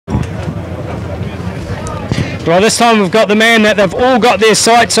Well, this time we've got the man that they've all got their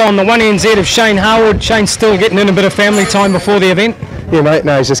sights on, the 1NZ of Shane Harwood. Shane's still getting in a bit of family time before the event. Yeah, mate,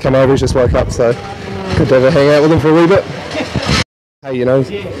 no, he's just come over, he's just woke up, so good to have a hang out with him for a wee bit. Hey, you know,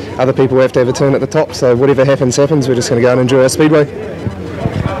 other people have to have a turn at the top, so whatever happens, happens. We're just going to go and enjoy our speedway.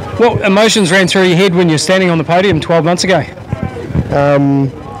 What emotions ran through your head when you were standing on the podium 12 months ago?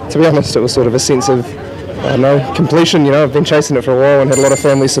 To be honest, it was sort of a sense of, I don't know, completion. You know, I've been chasing it for a while and had a lot of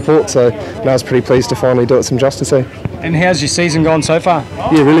family support, so I was pretty pleased to finally do it some justice. And how's your season gone so far?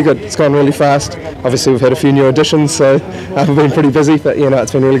 Yeah, really good. It's gone really fast. Obviously, we've had a few new additions, so I've been pretty busy, but you know,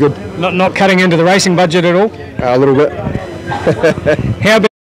 it's been really good. Not cutting into the racing budget at all? A little bit. How big?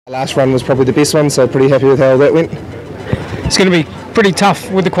 The last run was probably the best one, so pretty happy with how that went. It's going to be pretty tough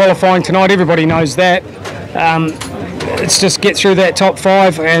with the qualifying tonight, everybody knows that. It's just get through that top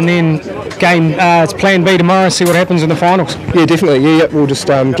 5 and then it's plan B tomorrow, see what happens in the finals. Yeah, definitely. Yeah, we'll just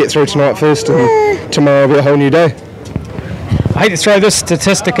get through tonight first and tomorrow will be a whole new day. I hate to throw this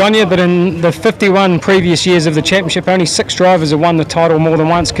statistic on you, but in the 51 previous years of the championship, only 6 drivers have won the title more than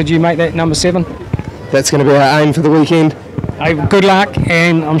once. Could you make that number 7? That's going to be our aim for the weekend. Hey, good luck,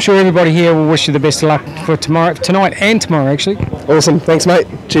 and I'm sure everybody here will wish you the best of luck for tonight and tomorrow, actually. Awesome. Thanks, mate.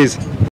 Cheers.